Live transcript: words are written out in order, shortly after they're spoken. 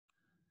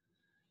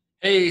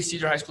Hey,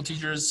 Cedar High School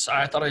teachers.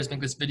 I thought I'd just make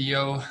this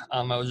video.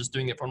 I was just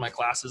doing it for my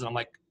classes, and I'm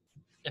like,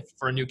 if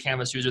for a new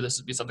Canvas user, this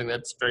would be something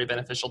that's very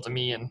beneficial to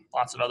me and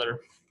lots of other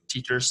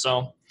teachers.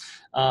 So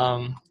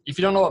if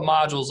you don't know what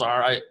modules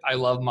are, I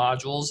love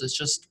modules. It's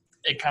just,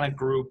 it kind of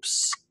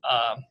groups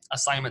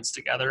assignments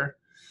together.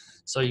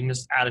 So you can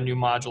just add a new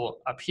module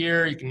up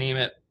here. You can name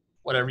it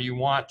whatever you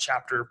want,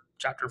 chapter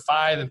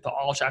 5, and put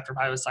all chapter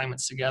 5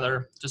 assignments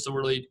together. Just a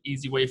really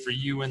easy way for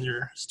you and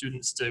your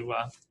students to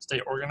stay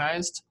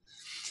organized.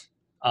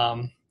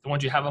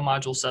 Once you have a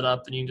module set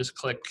up, then you can just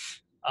click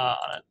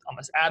on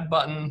this add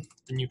button.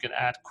 Then you can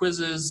add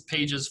quizzes,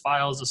 pages,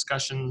 files,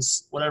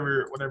 discussions,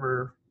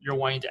 whatever you're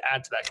wanting to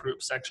add to that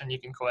group section. You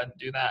can go ahead and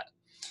do that.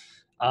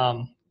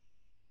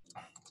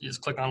 You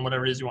just click on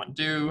whatever it is you want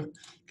to do.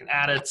 You can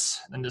add it,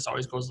 then this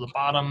always goes to the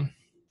bottom.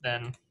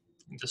 Then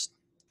you just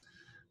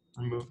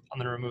remove. I'm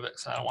going to remove it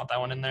because I don't want that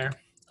one in there.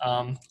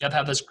 You have to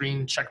have this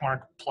green check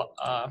mark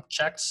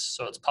checked,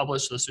 so it's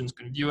published, so the students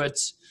can view it.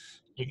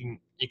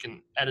 You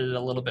can edit it a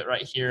little bit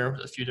right here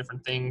with a few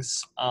different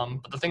things.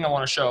 But the thing I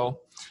want to show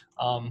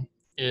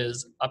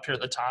is up here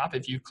at the top.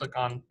 If you click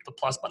on the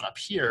plus button up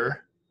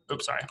here,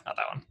 oops, sorry, not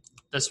that one,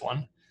 this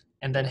one,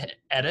 and then hit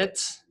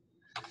edit,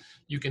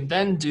 you can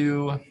then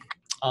do,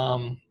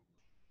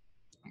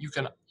 you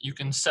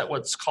can set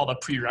what's called a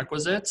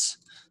prerequisites.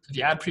 So if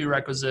you add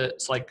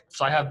prerequisites,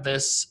 so I have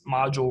this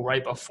module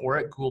right before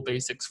it, Google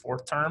Basics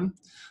 4th term.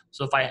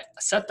 So if I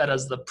set that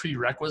as the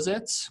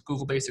prerequisites,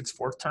 Google Basics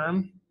 4th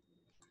term,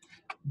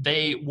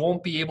 they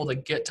won't be able to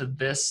get to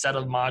this set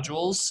of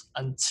modules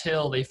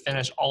until they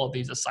finish all of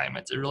these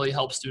assignments. It really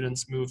helps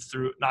students move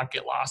through, not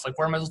get lost. Like,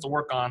 where am I supposed to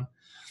work on?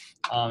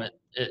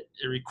 It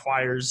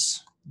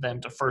requires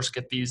them to first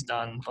get these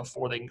done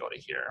before they can go to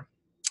here.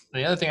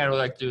 The other thing I really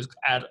like to do is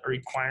add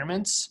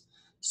requirements.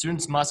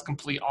 Students must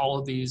complete all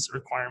of these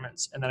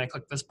requirements. And then I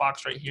click this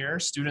box right here.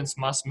 Students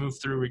must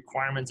move through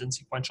requirements in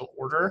sequential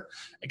order.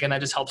 Again, that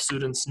just helps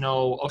students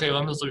know, okay,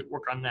 what I'm supposed to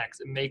work on next.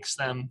 It makes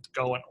them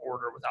go in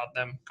order without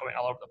them going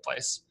all over the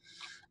place.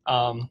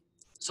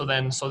 So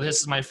this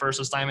is my first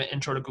assignment,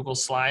 Intro to Google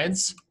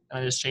Slides. And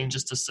I just change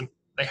this to,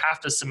 they have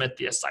to submit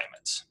the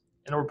assignment.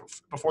 In order,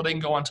 before they can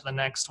go on to the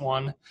next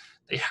one,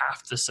 they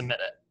have to submit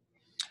it.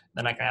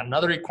 Then I can add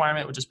another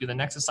requirement, which would just be the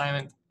next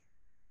assignment,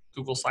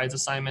 Google Slides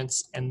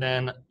assignments, and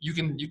then you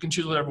can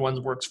choose whatever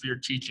one works for your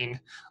teaching.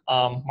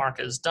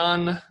 Mark as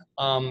done,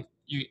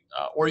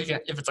 or you can,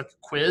 if it's a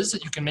quiz,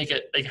 you can make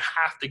it, they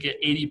have to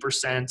get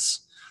 80%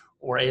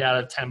 or 8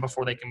 out of 10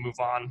 before they can move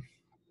on.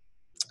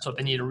 So if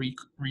they need to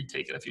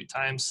retake it a few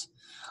times.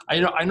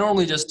 I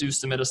normally just do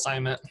submit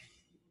assignment.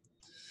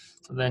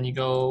 So then you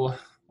go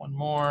one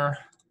more,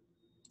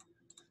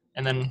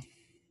 and then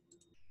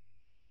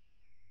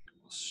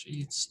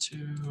sheets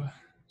to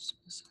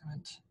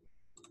assignment.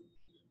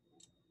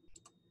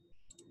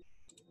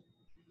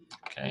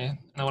 Okay, and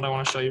then what I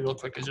want to show you real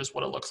quick is just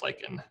what it looks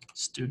like in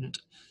student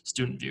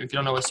view. If you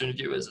don't know what student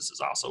view is, this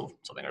is also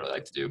something I really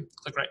like to do.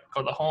 Click right,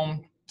 go to the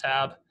home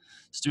tab,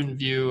 student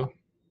view,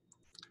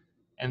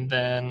 and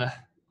then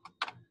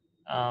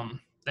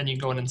you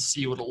go in and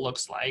see what it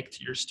looks like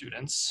to your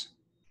students.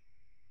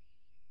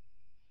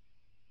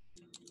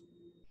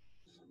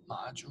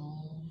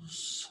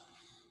 Modules.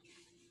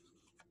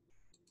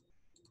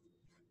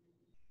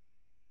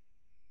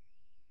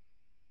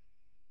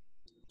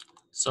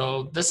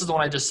 So this is the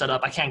one I just set up.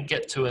 I can't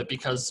get to it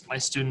because my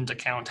student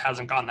account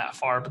hasn't gone that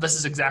far, but this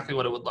is exactly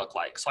what it would look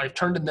like. So I've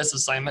turned in this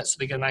assignment so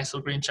they get a nice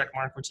little green check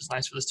mark, which is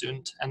nice for the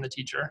student and the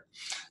teacher.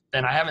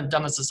 Then I haven't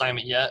done this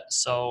assignment yet,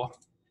 so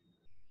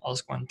I'll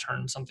just go and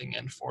turn something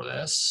in for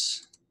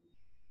this.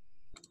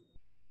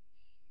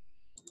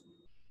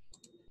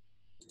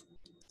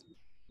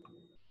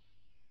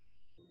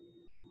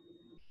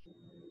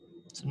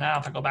 So now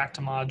if I go back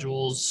to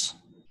modules,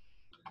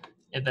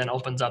 it then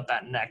opens up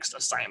that next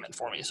assignment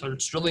for me. So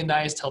it's really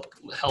nice to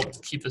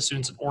help keep the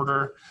students in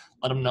order,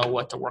 let them know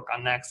what to work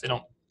on next. They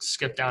don't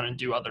skip down and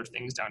do other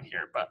things down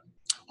here. But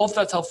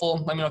hopefully that's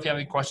helpful. Let me know if you have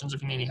any questions or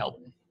if you need any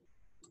help.